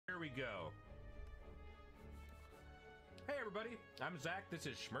we go. Hey everybody, I'm Zach, this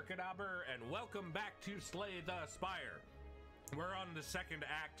is Schmerkadabur, and welcome back to Slay the Spire. We're on the second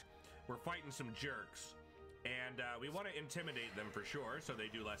act. We're fighting some jerks, and we want to intimidate them for sure, so they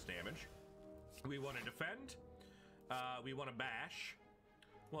do less damage. We want to defend. We want to bash.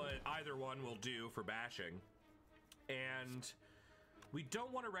 Well, either one will do for bashing. And we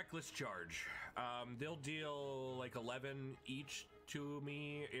don't want a reckless charge. They'll deal like 11 each to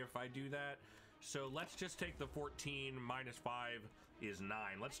me if I do that. So let's just take the 14 minus 5 is 9.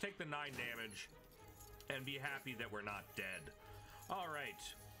 Let's take the 9 damage and be happy that we're not dead. All right.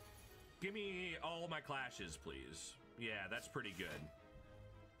 Give me all my clashes, please. Yeah, that's pretty good.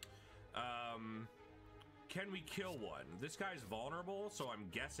 Can we kill one? This guy's vulnerable, so I'm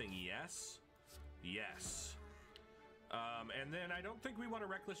guessing yes. Yes. And then I don't think we want to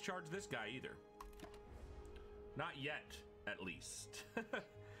reckless charge this guy either. Not yet, at least.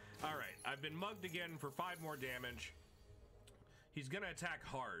 All right, I've been mugged again for 5 more damage. He's gonna attack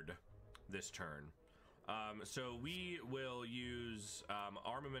hard this turn. So we will use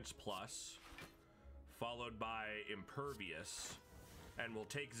Armaments Plus, followed by Impervious, and we'll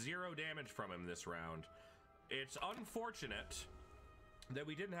take 0 damage from him this round. It's unfortunate that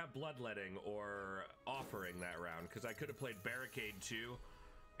we didn't have Bloodletting or Offering that round, because I could have played Barricade too,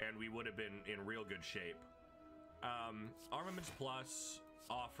 and we would have been in real good shape. Armaments Plus,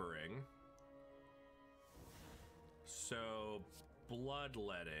 Offering. So,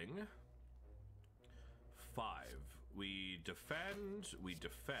 Bloodletting. 5. We defend,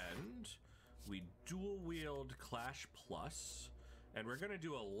 we dual wield Clash Plus, and we're gonna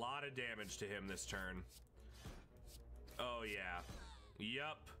do a lot of damage to him this turn. Oh yeah.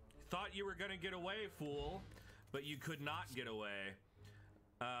 Yup. Thought you were gonna get away, fool, but you could not get away.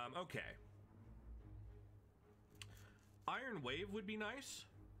 Okay. Iron Wave would be nice.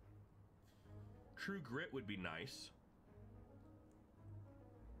 True Grit would be nice.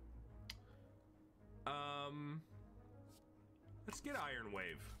 Let's get Iron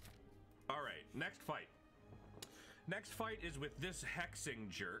Wave. All right, next fight. Next fight is with this hexing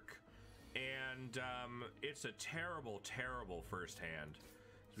jerk, and it's a terrible, terrible first hand.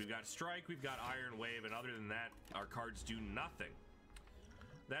 So we've got Strike, we've got Iron Wave, and other than that, our cards do nothing.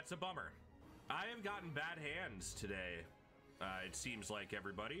 That's a bummer. I have gotten bad hands today, it seems like,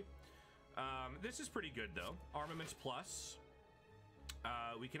 everybody. This is pretty good, though. Armaments Plus.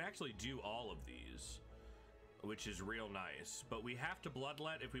 We can actually do all of these, which is real nice. But we have to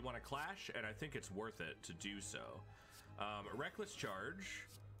Bloodlet if we want to clash, and I think it's worth it to do so. Reckless Charge,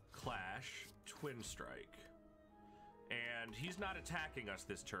 Clash, Twin Strike. And he's not attacking us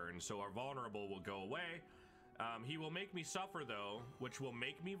this turn, so our vulnerable will go away. He will make me suffer, though, which will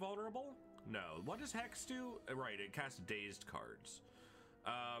make me vulnerable? No. What does Hex do? Right, it casts dazed cards.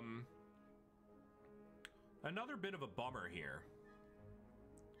 Another bit of a bummer here.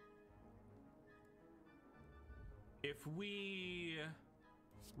 If we're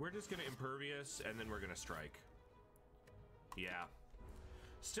just gonna Impervious, and then we're gonna Strike. Yeah.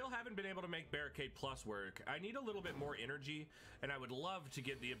 Still haven't been able to make Barricade Plus work. I need a little bit more energy, and I would love to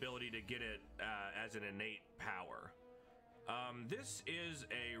get the ability to get it as an innate power. This is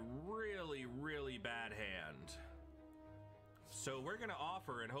a really, really bad hand. So we're gonna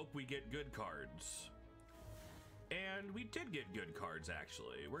offer and hope we get good cards. And we did get good cards,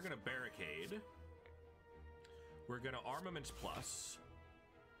 actually. We're gonna Barricade. We're gonna Armaments Plus.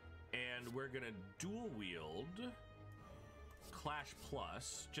 And we're gonna dual wield Clash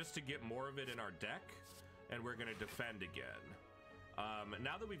Plus, just to get more of it in our deck. And we're gonna defend again.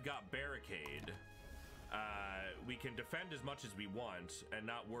 Now that we've got Barricade, we can defend as much as we want and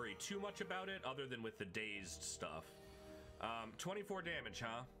not worry too much about it, other than with the dazed stuff. 24 damage,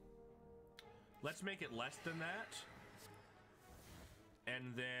 huh? Let's make it less than that.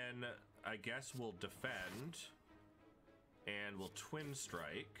 And then I guess we'll defend. And we'll Twin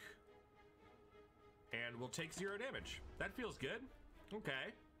Strike. And we'll take 0 damage. That feels good.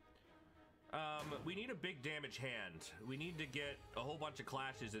 Okay. We need a big damage hand. We need to get a whole bunch of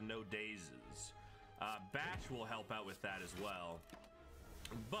clashes and no dazes. Bash will help out with that as well.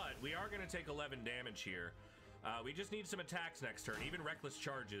 But we are going to take 11 damage here. We just need some attacks next turn. Even Reckless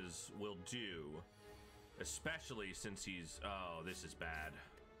Charges will do. Especially since he's... Oh, this is bad.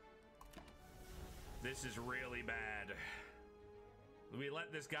 This is really bad. We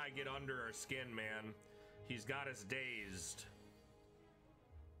let this guy get under our skin, man. He's got us dazed.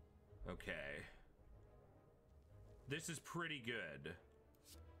 Okay. This is pretty good.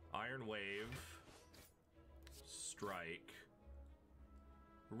 Iron Wave. Strike.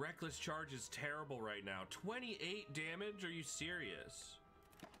 Reckless Charge is terrible right now. 28 damage? Are you serious?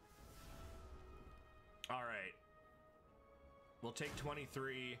 All right. We'll take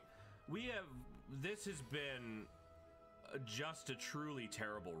 23. This has been just a truly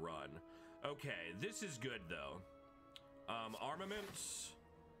terrible run. Okay, this is good though. Armaments,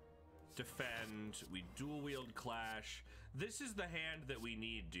 defend, we dual wield clash. This is the hand that we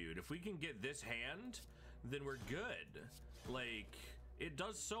need, dude. If we can get this hand, then we're good. Like, it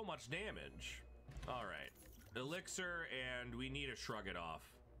does so much damage. All right, elixir, and we need to shrug it off.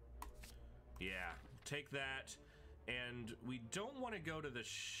 Yeah, take that. And we don't want to go to the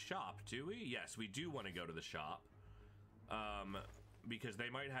shop, do we? Yes, we do want to go to the shop. Because they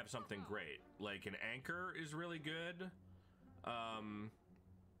might have something great. Like an anchor is really good.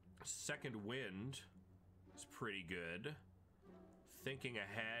 Second wind is pretty good. Thinking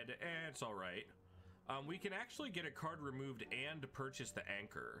ahead, it's all right. We can actually get a card removed and purchase the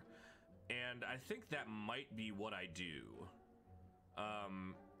anchor. And I think that might be what I do.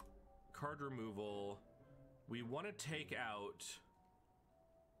 Card removal. We want to take out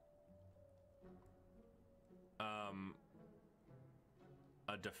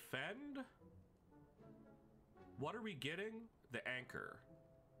a defend? What are we getting? The anchor.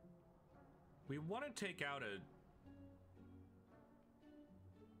 We want to take out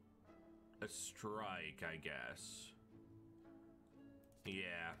a strike, I guess.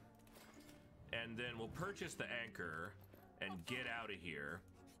 Yeah. And then we'll purchase the anchor and get out of here.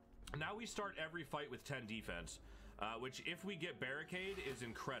 Now we start every fight with 10 defense, which if we get barricade is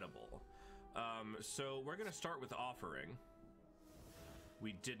incredible. So we're gonna start with offering.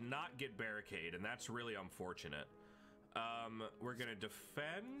 We did not get barricade, and that's really unfortunate. We're gonna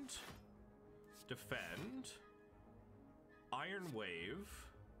defend, Iron Wave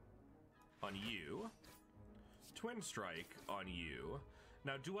on you, Twin Strike on you.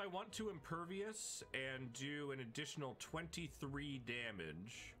 Now, do I want to impervious and do an additional 23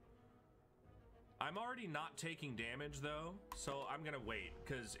 damage? I'm already not taking damage though, so I'm gonna wait,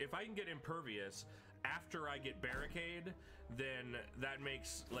 because if I can get impervious after I get barricade, then that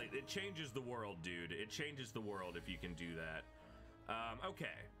makes, like, it changes the world, dude. It changes the world if you can do that.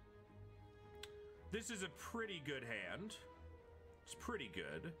 Okay. This is a pretty good hand. It's pretty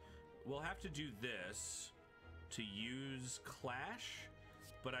good. We'll have to do this to use Clash,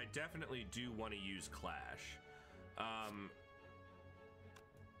 but I definitely do want to use Clash.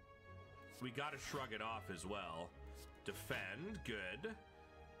 We gotta shrug it off as well. Defend, good.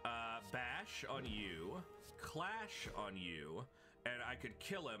 Bash on you. Clash on you. And I could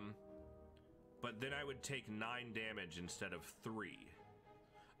kill him, but then I would take 9 damage instead of 3.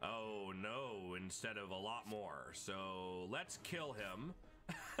 Oh no, instead of a lot more. So let's kill him.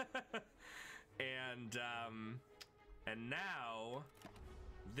 And now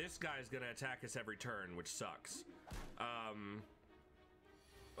this guy's gonna attack us every turn, which sucks.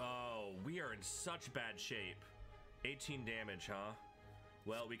 Oh, we are in such bad shape. 18 damage, huh?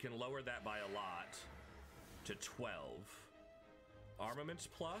 Well, we can lower that by a lot to 12. Armaments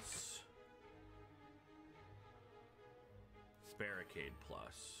plus. Barricade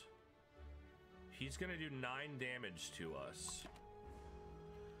plus. He's gonna do 9 damage to us.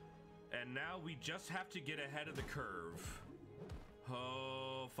 And now we just have to get ahead of the curve.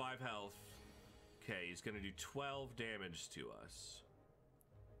 Oh, 5 health. Okay, he's gonna do 12 damage to us.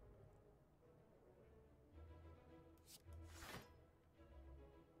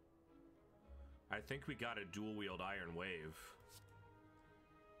 I think we got a dual wield Iron Wave,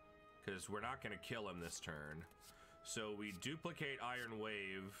 because we're not going to kill him this turn. So we duplicate Iron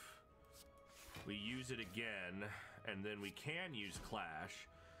Wave, we use it again, and then we can use Clash.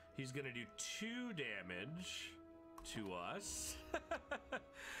 He's going to do 2 damage to us.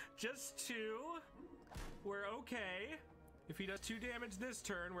 Just 2. We're okay. If he does 2 damage this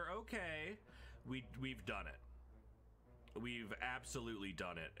turn, we're okay. We've done it. We've absolutely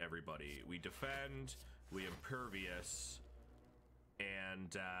done it, everybody. We defend, we impervious,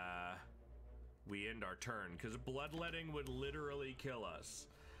 and we end our turn, because bloodletting would literally kill us.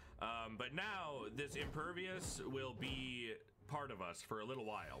 But now, this impervious will be part of us for a little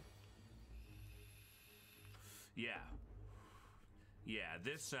while. Yeah. Yeah,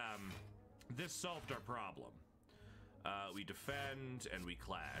 this solved our problem. We defend, and we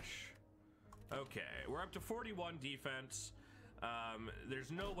clash. Okay, we're up to 41 defense.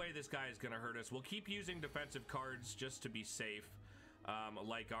 There's no way this guy is gonna hurt us. We'll keep using defensive cards just to be safe,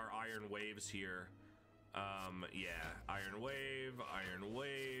 like our Iron Waves here. Yeah, Iron Wave,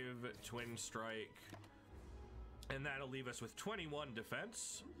 Twin Strike. And that'll leave us with 21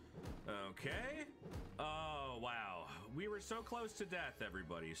 defense. Okay. Oh, wow. We were so close to death,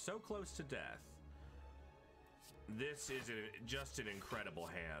 everybody. So close to death. This is just an incredible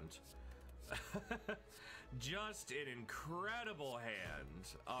hand. Just an incredible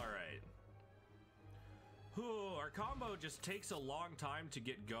hand. All right. Whew, our combo just takes a long time to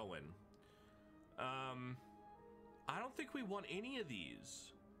get going. I don't think we want any of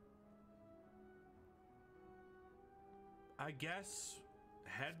these. I guess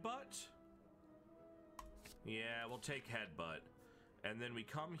headbutt? Yeah, we'll take headbutt. And then we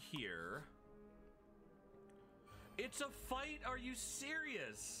come here. It's a fight? Are you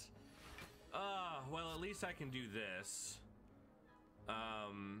serious? Well, at least I can do this.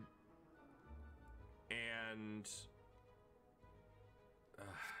 And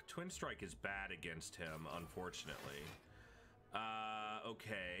Twin Strike is bad against him, unfortunately.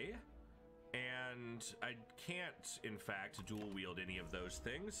 Okay. And I can't, in fact, dual wield any of those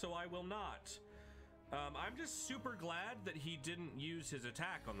things, so I will not. I'm just super glad that he didn't use his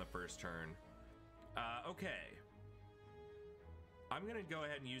attack on the first turn. Okay. I'm gonna go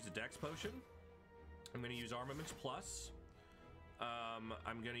ahead and use a Dex Potion. I'm gonna use Armaments Plus.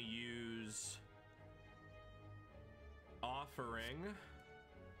 I'm gonna use Offering.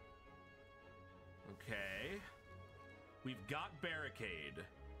 Okay. We've got Barricade.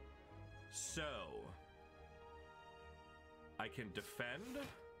 So I can defend.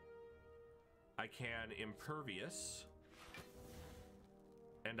 I can Impervious.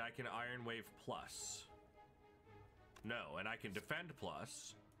 And I can Iron Wave Plus. No, and I can defend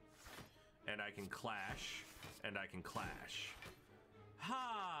plus. And I can clash. And I can clash.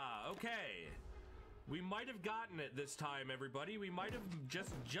 Ha! Okay. We might have gotten it this time, everybody. We might have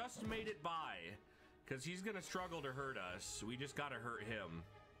just made it by. Because he's gonna struggle to hurt us. We just gotta hurt him.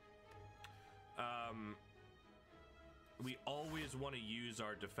 We always want to use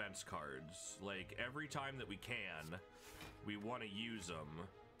our defense cards. Like, every time that we can, we want to use them.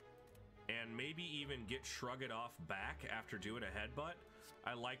 And maybe even get Shrug It Off back after doing a headbutt.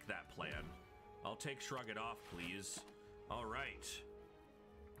 I like that plan. I'll take Shrug It Off, please. All right.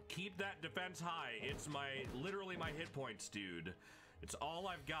 Keep that defense high. It's literally my hit points, dude. It's all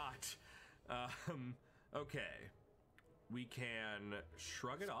I've got. Okay. We can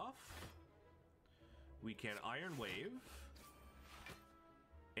Shrug It Off. We can Iron Wave.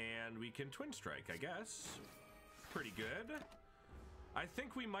 And we can Twin Strike, I guess. Pretty good. I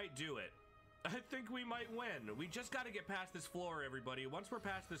think we might do it. I think we might win. We just got to get past this floor, everybody. Once we're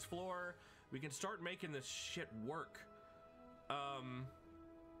past this floor, we can start making this shit work.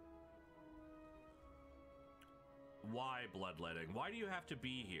 Why Bloodletting? Why do you have to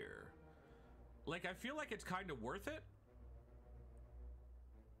be here? Like, I feel like it's kind of worth it.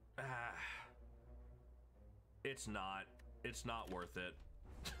 It's not. It's not worth it.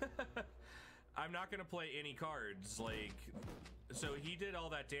 I'm not gonna play any cards, like, so he did all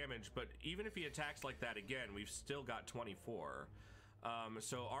that damage, but even if he attacks like that again, we've still got 24.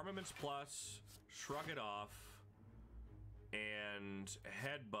 So Armaments Plus, Shrug It Off, and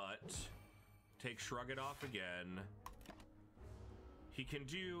Headbutt. Take Shrug It Off again. He can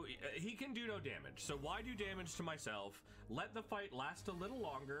do no damage. So why do damage to myself? Let the fight last a little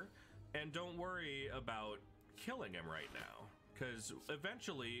longer, and don't worry about killing him right now. Because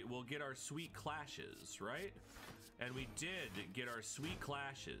eventually we'll get our sweet clashes, right? And we did get our sweet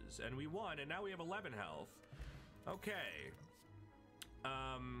clashes, and we won, and now we have 11 health. Okay.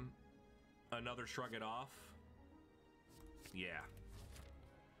 Another Shrug It Off. Yeah.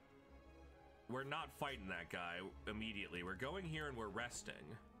 We're not fighting that guy immediately. We're going here and we're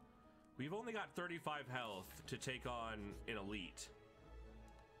resting. We've only got 35 health to take on an elite.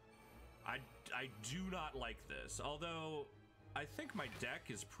 I do not like this, although I think my deck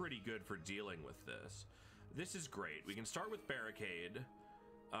is pretty good for dealing with this. This is great. We can start with Barricade.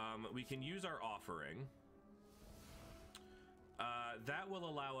 We can use our Offering. That will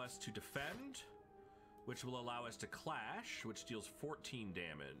allow us to defend, which will allow us to clash, which deals 14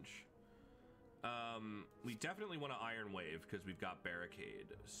 damage. We definitely want to Iron Wave because we've got Barricade.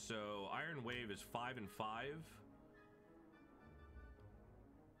 So Iron Wave is 5 and 5.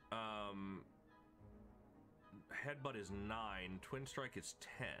 Headbutt is 9. Twin Strike is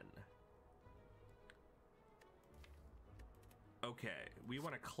 10. Okay, we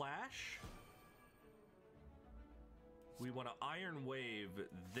want to clash. We want to Iron Wave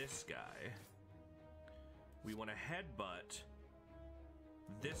this guy. We want to headbutt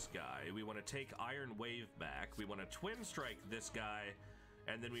this guy. We want to take Iron Wave back. We want to Twin Strike this guy.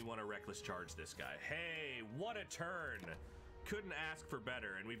 And then we want to Reckless Charge this guy. Hey, what a turn. Couldn't ask for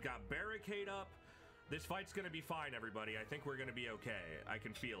better. And we've got Barricade up. This fight's going to be fine, everybody. I think we're going to be okay. I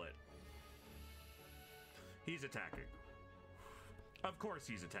can feel it. He's attacking. Of course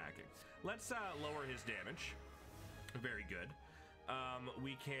he's attacking. Let's lower his damage. Very good.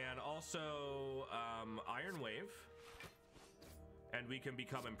 We can also Iron Wave, and we can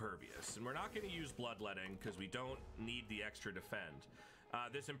become impervious. And we're not going to use bloodletting because we don't need the extra defend.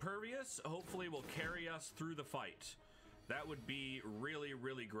 This impervious hopefully will carry us through the fight. That would be really,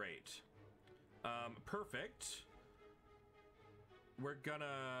 really great. Perfect. We're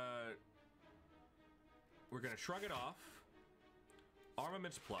gonna shrug it off.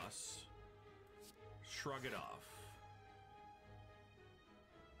 Armaments plus. Shrug it off.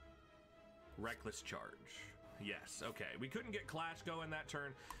 Reckless charge. Yes, okay. We couldn't get Clash going that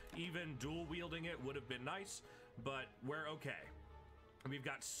turn. Even dual wielding it would have been nice, but we're okay. We've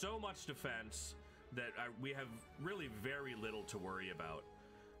got so much defense that we have really very little to worry about.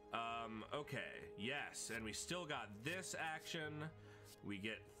 Okay, yes, and we still got this action. We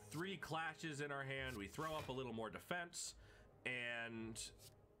get 3 clashes in our hand. We throw up a little more defense, and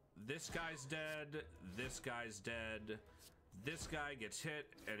this guy's dead. This guy's dead. This guy gets hit,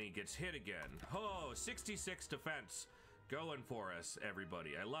 and he gets hit again. Oh, 66 defense. Going for us,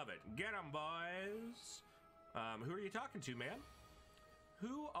 everybody. I love it. Get 'em, boys. Who are you talking to, man?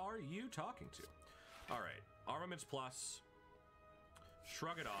 Who are you talking to? All right, armaments plus.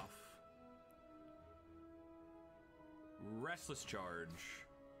 Shrug it off. Restless charge.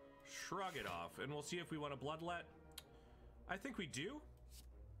 Shrug it off, and we'll see if we want to bloodlet. I think we do.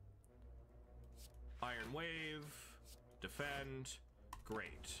 Iron Wave. Defend.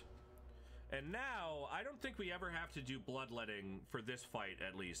 Great. And now, I don't think we ever have to do bloodletting for this fight,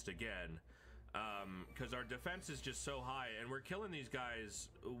 at least, again. Because our defense is just so high, and we're killing these guys,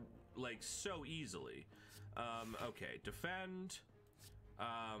 like, so easily. Okay, defend.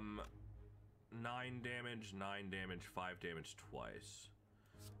 9 damage, 9 damage, 5 damage twice.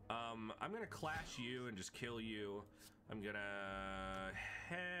 I'm gonna clash you and just kill you. I'm gonna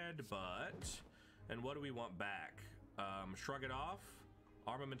headbutt. And what do we want back? Shrug it off.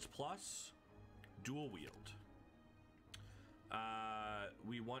 Armaments plus. Dual wield.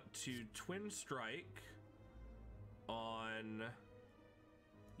 We want to twin strike on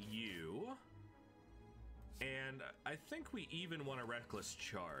you. And I think we even want a reckless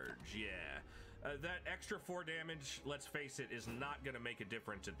charge. Yeah. That extra 4 damage, let's face it, is not going to make a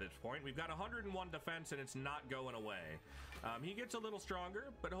difference at this point. We've got 101 defense, and it's not going away. He gets a little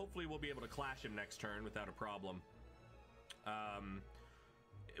stronger, but hopefully we'll be able to clash him next turn without a problem.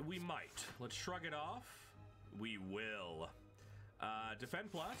 We might. Let's shrug it off. We will.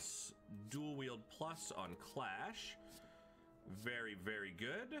 Defend plus. Dual wield plus on clash. Very, very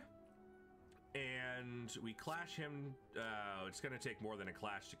good. And we clash him. It's going to take more than a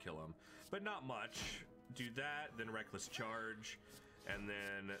clash to kill him, but not much. Do that, then reckless charge, and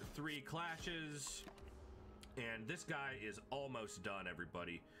then 3 clashes. And this guy is almost done,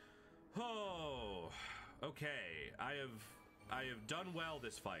 everybody. Oh, okay. I have done well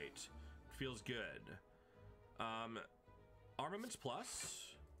this fight. Feels good. Armaments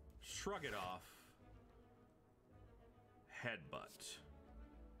plus. Shrug it off. Headbutt.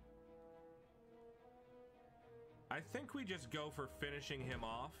 I think we just go for finishing him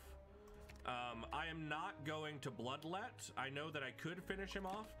off. I am not going to bloodlet. I know that I could finish him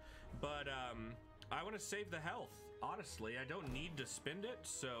off, but I want to save the health. Honestly, I don't need to spend it,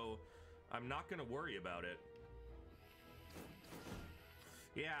 so I'm not going to worry about it.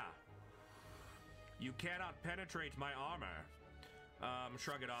 Yeah. You cannot penetrate my armor.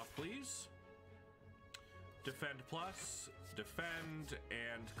 Shrug it off, please. Defend plus, defend,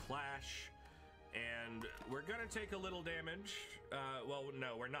 and clash. And we're gonna take a little damage. Well,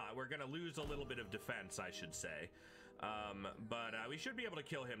 no, we're not. We're gonna lose a little bit of defense, I should say. But we should be able to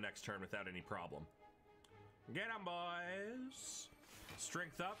kill him next turn without any problem. Get him, boys.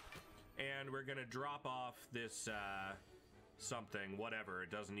 Strength up. And we're gonna drop off this, something, whatever.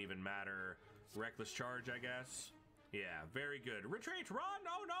 It doesn't even matter. Reckless charge, I guess. Yeah, very good. Retreat, run!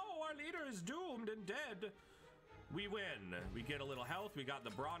 Oh no, our leader is doomed and dead. We win. We get a little health. We got the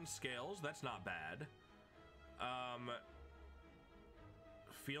bronze scales. That's not bad.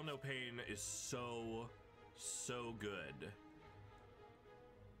 Feel no pain is so good.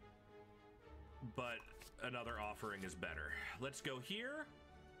 But another offering is better. Let's go here.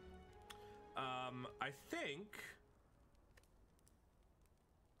 I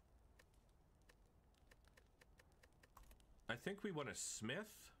think we want a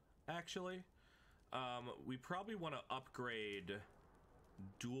smith, actually. We probably want to upgrade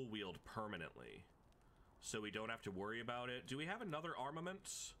dual wield permanently, so we don't have to worry about it. Do we have another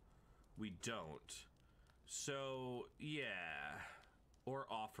armaments? We don't. So, yeah. Or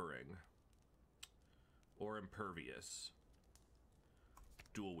offering. Or impervious.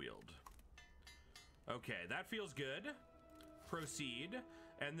 Dual wield. Okay, that feels good. proceed,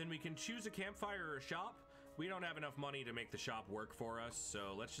 and then we can choose a campfire or a shop. We don't have enough money to make the shop work for us,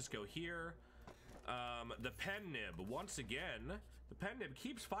 so let's just go here. The pen nib, once again, the pen nib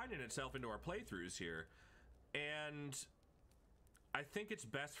keeps finding itself into our playthroughs here, and I think it's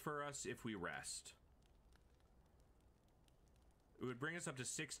best for us if we rest. It would bring us up to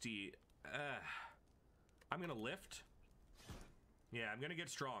 60. I'm gonna lift. Yeah, I'm gonna get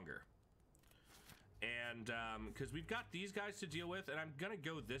stronger. And because we've got these guys to deal with, and I'm gonna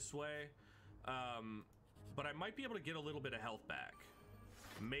go this way, but I might be able to get a little bit of health back.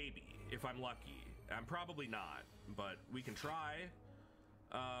 Maybe, if I'm lucky. I'm probably not, but we can try.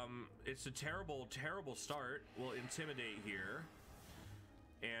 It's a terrible, terrible start. We'll intimidate here,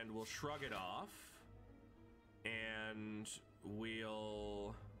 and we'll shrug it off, and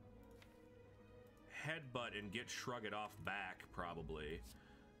we'll headbutt and get shrug it off back, probably.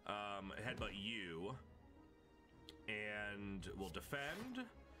 Headbutt you, and we'll defend.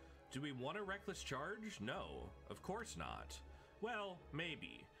 Do we want a reckless charge? No, of course not. Well,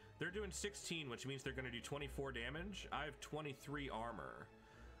 maybe. They're doing 16, which means they're going to do 24 damage. I have 23 armor.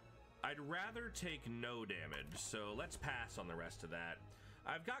 I'd rather take no damage, so let's pass on the rest of that.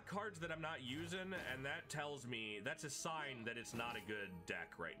 I've got cards that I'm not using, and that tells me, that's a sign that it's not a good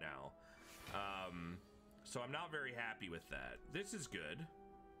deck right now. So I'm not very happy with that. This is good.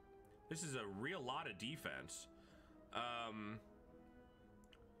 This is a real lot of defense.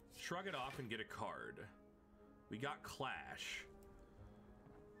 Shrug it off and get a card. We got Clash.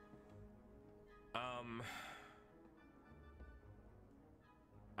 I'm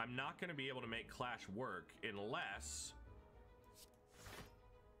not going to be able to make Clash work unless...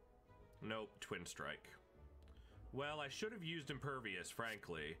 Nope, Twin Strike. Well, I should have used Impervious,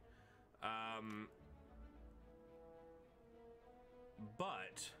 frankly.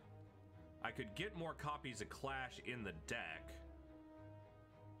 But I could get more copies of Clash in the deck.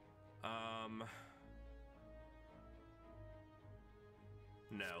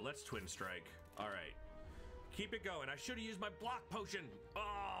 No, let's Twin Strike. All right. Keep it going. I should have used my block potion.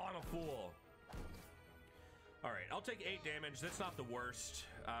 Oh, I'm a fool. All right, I'll take 8 damage. That's not the worst,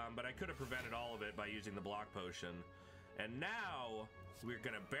 but I could have prevented all of it by using the block potion. And now we're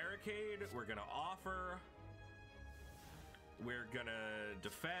gonna barricade. We're gonna offer. We're gonna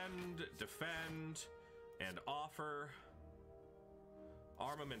defend, and offer.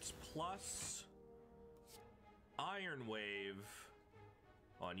 Armaments plus. Iron Wave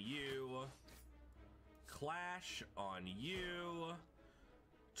on you. Clash on you.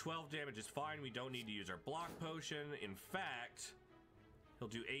 12 damage is fine. We don't need to use our block potion. In fact, he'll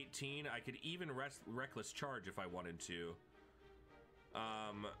do 18. I could even reckless charge if I wanted to.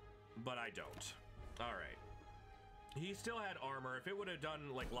 But I don't. All right. He still had armor. If it would have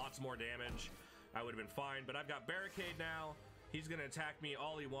done like lots more damage, I would have been fine. But I've got barricade now. He's gonna attack me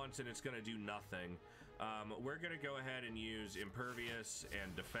all he wants, and it's gonna do nothing. We're gonna go ahead and use Impervious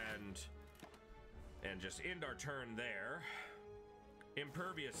and defend, and just end our turn there.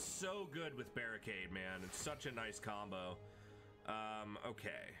 Impervious, so good with barricade, man. It's such a nice combo.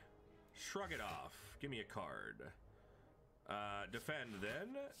 Okay. Shrug it off. Give me a card. Defend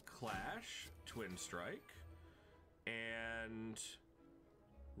then. Clash. Twin Strike. And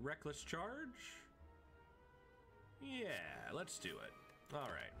reckless charge? Yeah, let's do it. All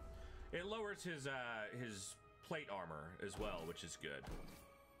right. It lowers his plate armor as well, which is good.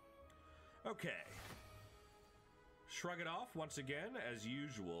 Okay. Shrug it off once again, as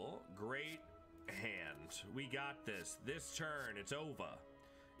usual. Great hand. We got this. This turn, it's over.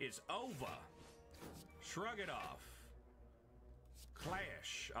 It's over. Shrug it off.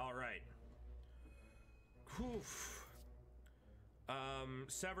 Clash. All right. Oof.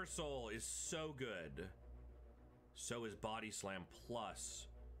 Sever Soul is so good. So is Body Slam Plus.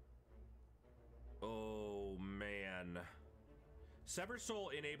 Oh, man. Sever Soul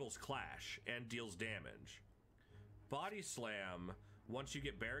enables Clash and deals damage. Body Slam, once you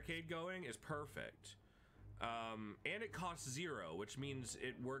get Barricade going, is perfect. And it costs 0, which means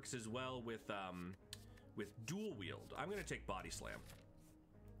it works as well with Dual Wield. I'm going to take Body Slam.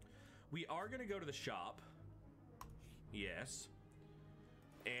 We are going to go to the shop. Yes.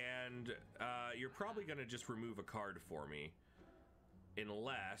 And you're probably going to just remove a card for me.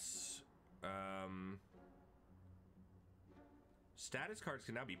 Unless... status cards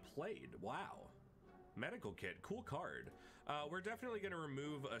can now be played. Wow. Medical kit. Cool card. We're definitely going to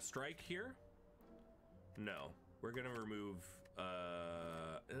remove a strike here. No. We're going to remove...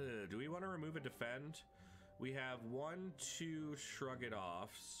 do we want to remove a defend? We have 1, 2 shrug it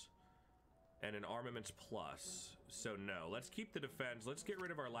offs. And an armaments plus. So no. Let's keep the defense. Let's get rid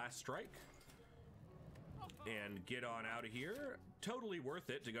of our last strike. and get on out of here. Totally worth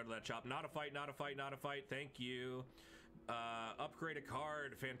it to go to that shop. Not a fight, not a fight, not a fight. Thank you. Upgrade a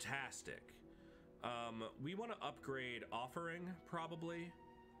card. Fantastic. We want to upgrade Offering, probably.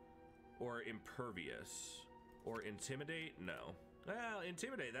 Or Impervious. Or Intimidate? No. Well,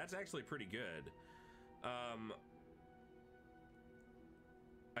 Intimidate, that's actually pretty good. I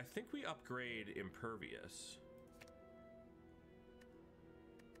think we upgrade Impervious.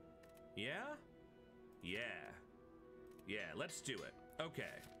 Yeah? Yeah. Yeah, let's do it.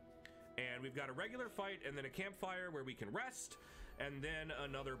 Okay. And we've got a regular fight and then a campfire where we can rest, and then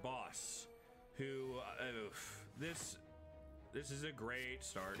another boss who, this is a great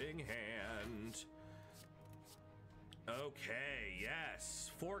starting hand. Okay, yes.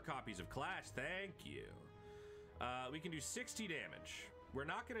 4 copies of Clash, thank you. We can do 60 damage. We're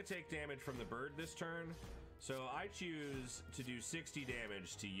not gonna take damage from the bird this turn, so I choose to do 60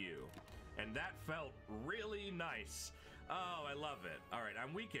 damage to you. And that felt really nice. Oh, I love it. All right,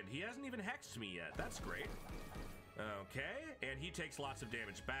 I'm weakened. He hasn't even hexed me yet. That's great. Okay, and he takes lots of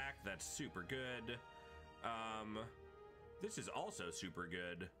damage back. That's super good. This is also super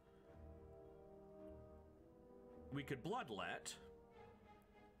good. We could Bloodlet.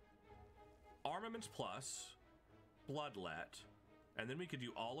 Armaments plus. Bloodlet. And then we could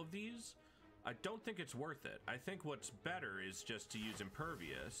do all of these. I don't think it's worth it. I think what's better is just to use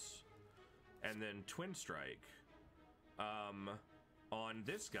Impervious. And then Twin Strike. On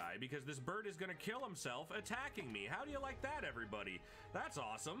this guy, because this bird is gonna kill himself attacking me. How do you like that, everybody? That's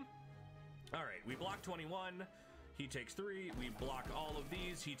awesome. All right, we block 21. He takes 3. We block all of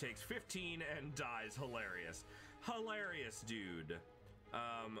these. He takes 15 and dies. Hilarious. Hilarious, dude.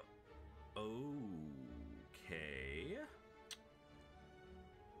 Okay.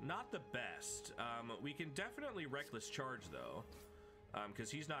 Not the best. We can definitely Reckless Charge, though, because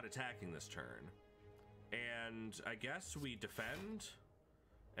he's not attacking this turn. And I guess we defend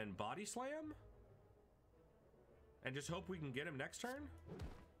and Body Slam? And just hope we can get him next turn?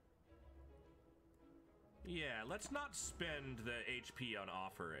 Yeah, let's not spend the HP on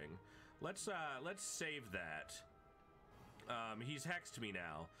Offering. Let's save that. He's hexed me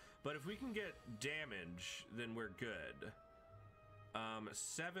now. But if we can get damage, then we're good.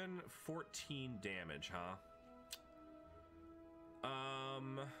 714 damage, huh?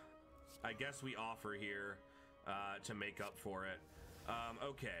 I guess we offer here to make up for it.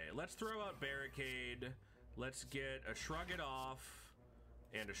 Okay, let's throw out Barricade. Let's get a Shrug It Off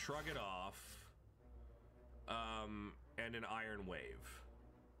and a Shrug It Off. And an Iron Wave.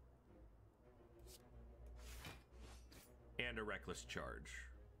 And a Reckless Charge,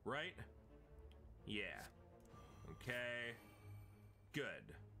 right? Yeah. Okay.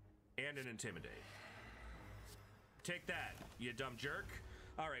 Good. And an Intimidate. Take that, you dumb jerk.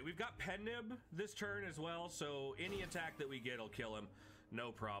 All right, we've got Pen Nib this turn as well, so any attack that we get will kill him.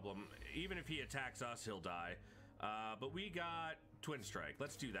 No problem. Even if he attacks us, he'll die. But we got Twin Strike.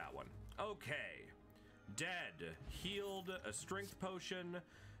 Let's do that one. Okay. Dead. Healed, a Strength Potion,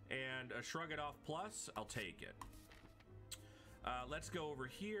 and a Shrug It Off Plus. I'll take it. Let's go over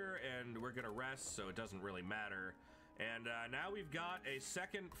here, and we're gonna rest, so it doesn't really matter. And now we've got a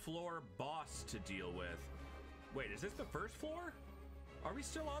second floor boss to deal with. Wait, is this the first floor? Are we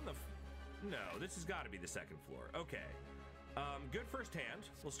still on the... No, this has got to be the second floor. Okay. Good first hand.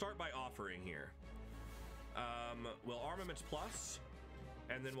 We'll start by Offering here. We'll Armaments Plus,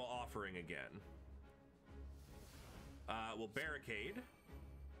 and then we'll Offering again. We'll Barricade.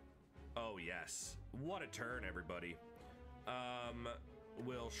 Oh, yes. What a turn, everybody.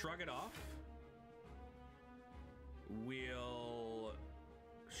 We'll Shrug It Off. We'll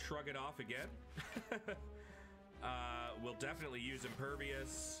Shrug It Off again. We'll definitely use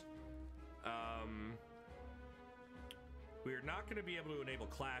Impervious. We're not going to be able to enable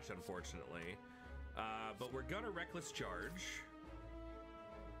Clash, unfortunately. But we're going to Reckless Charge.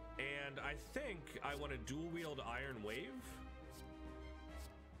 And I think I want to dual wield Iron Wave.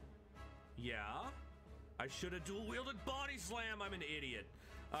 Yeah. I should have dual wielded Body Slam. I'm an idiot.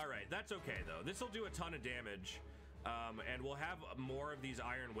 All right, that's okay, though. This will do a ton of damage. And we'll have more of these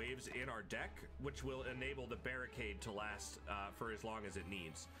Iron Waves in our deck, which will enable the Barricade to last for as long as it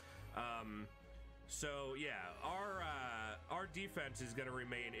needs. So yeah, our defense is going to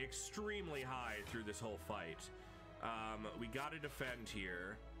remain extremely high through this whole fight. We got to defend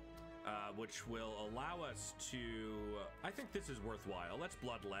here, which will allow us to... I think this is worthwhile. Let's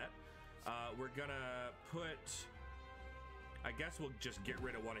Bloodlet. We're gonna put... I guess we'll just get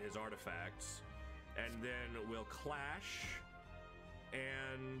rid of one of his artifacts. And then we'll Clash,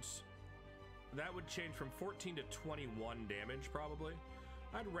 and that would change from 14 to 21 damage, probably.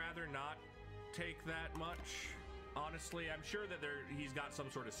 I'd rather not take that much. Honestly, I'm sure that he's got some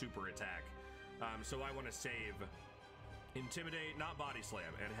sort of super attack. So I want to save Intimidate, not Body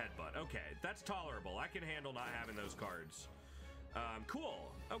Slam, and Headbutt. Okay, that's tolerable. I can handle not having those cards.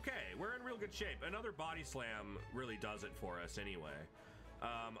 Cool. Okay, we're in real good shape. Another Body Slam really does it for us anyway.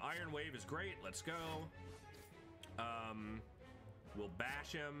 Iron Wave is great. Let's go. We'll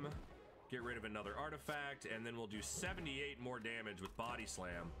bash him, get rid of another artifact, and then we'll do 78 more damage with Body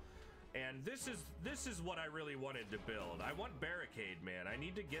Slam. And this is what I really wanted to build. I want Barricade, man. I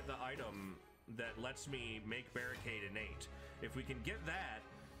need to get the item that lets me make Barricade innate. If we can get that,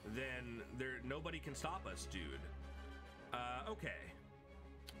 then nobody can stop us, dude. Okay.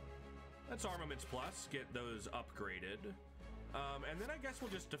 That's Armaments Plus. Get those upgraded. And then I guess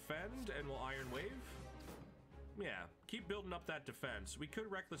we'll just defend and we'll Iron Wave. Yeah, keep building up that defense. We could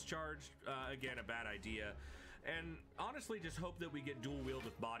Reckless Charge, again, a bad idea. And honestly, just hope that we get dual wield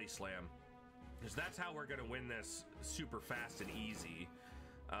with Body Slam, because that's how we're gonna win this super fast and easy.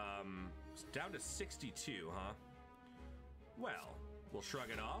 It's down to 62, huh? Well, we'll shrug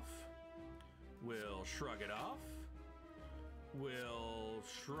it off. We'll shrug it off. We'll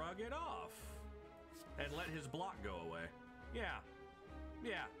shrug it off. And let his block go away. Yeah,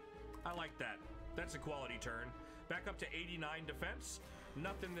 I like that. That's a quality turn. Back up to 89 defense.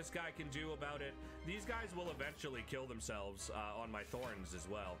 Nothing this guy can do about it. These guys will eventually kill themselves on my thorns as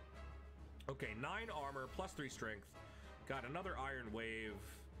well. Okay, 9 armor, plus 3 strength. Got another Iron Wave.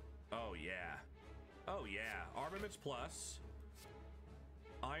 Oh, yeah. Oh, yeah. Armaments Plus.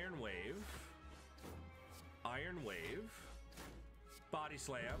 Iron Wave. Iron Wave. Body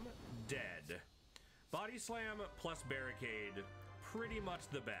Slam. Dead. Body Slam plus Barricade. Pretty much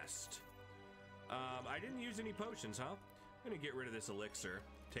the best. I didn't use any potions, huh? I'm gonna get rid of this elixir,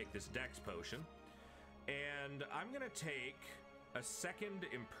 take this Dex potion, and I'm gonna take a second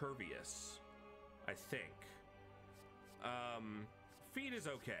Impervious, I think. Feet is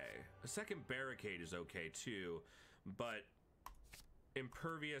okay. A second Barricade is okay too, but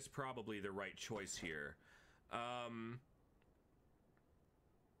Impervious probably the right choice here.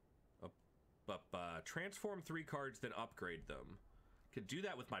 Transform 3 cards, then upgrade them. Could do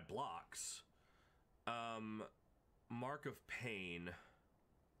that with my blocks. Mark of Pain.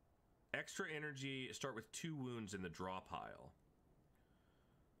 Extra energy, start with 2 wounds in the draw pile.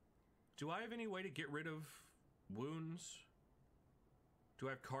 Do I have any way to get rid of wounds? Do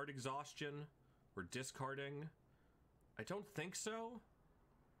I have card exhaustion or discarding? I don't think so.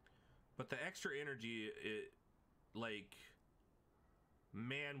 But the extra energy, like,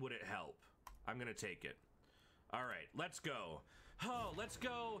 man, would it help. I'm gonna take it. All right, let's go. Oh, let's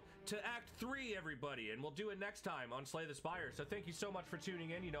go to Act 3, everybody, and we'll do it next time on Slay the Spire. So thank you so much for tuning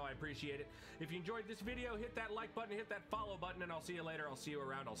in. You know I appreciate it. If you enjoyed this video, hit that like button, hit that follow button, and I'll see you later. I'll see you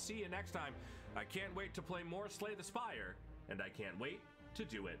around. I'll see you next time. I can't wait to play more Slay the Spire, and I can't wait to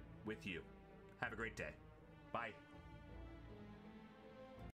do it with you. Have a great day. Bye.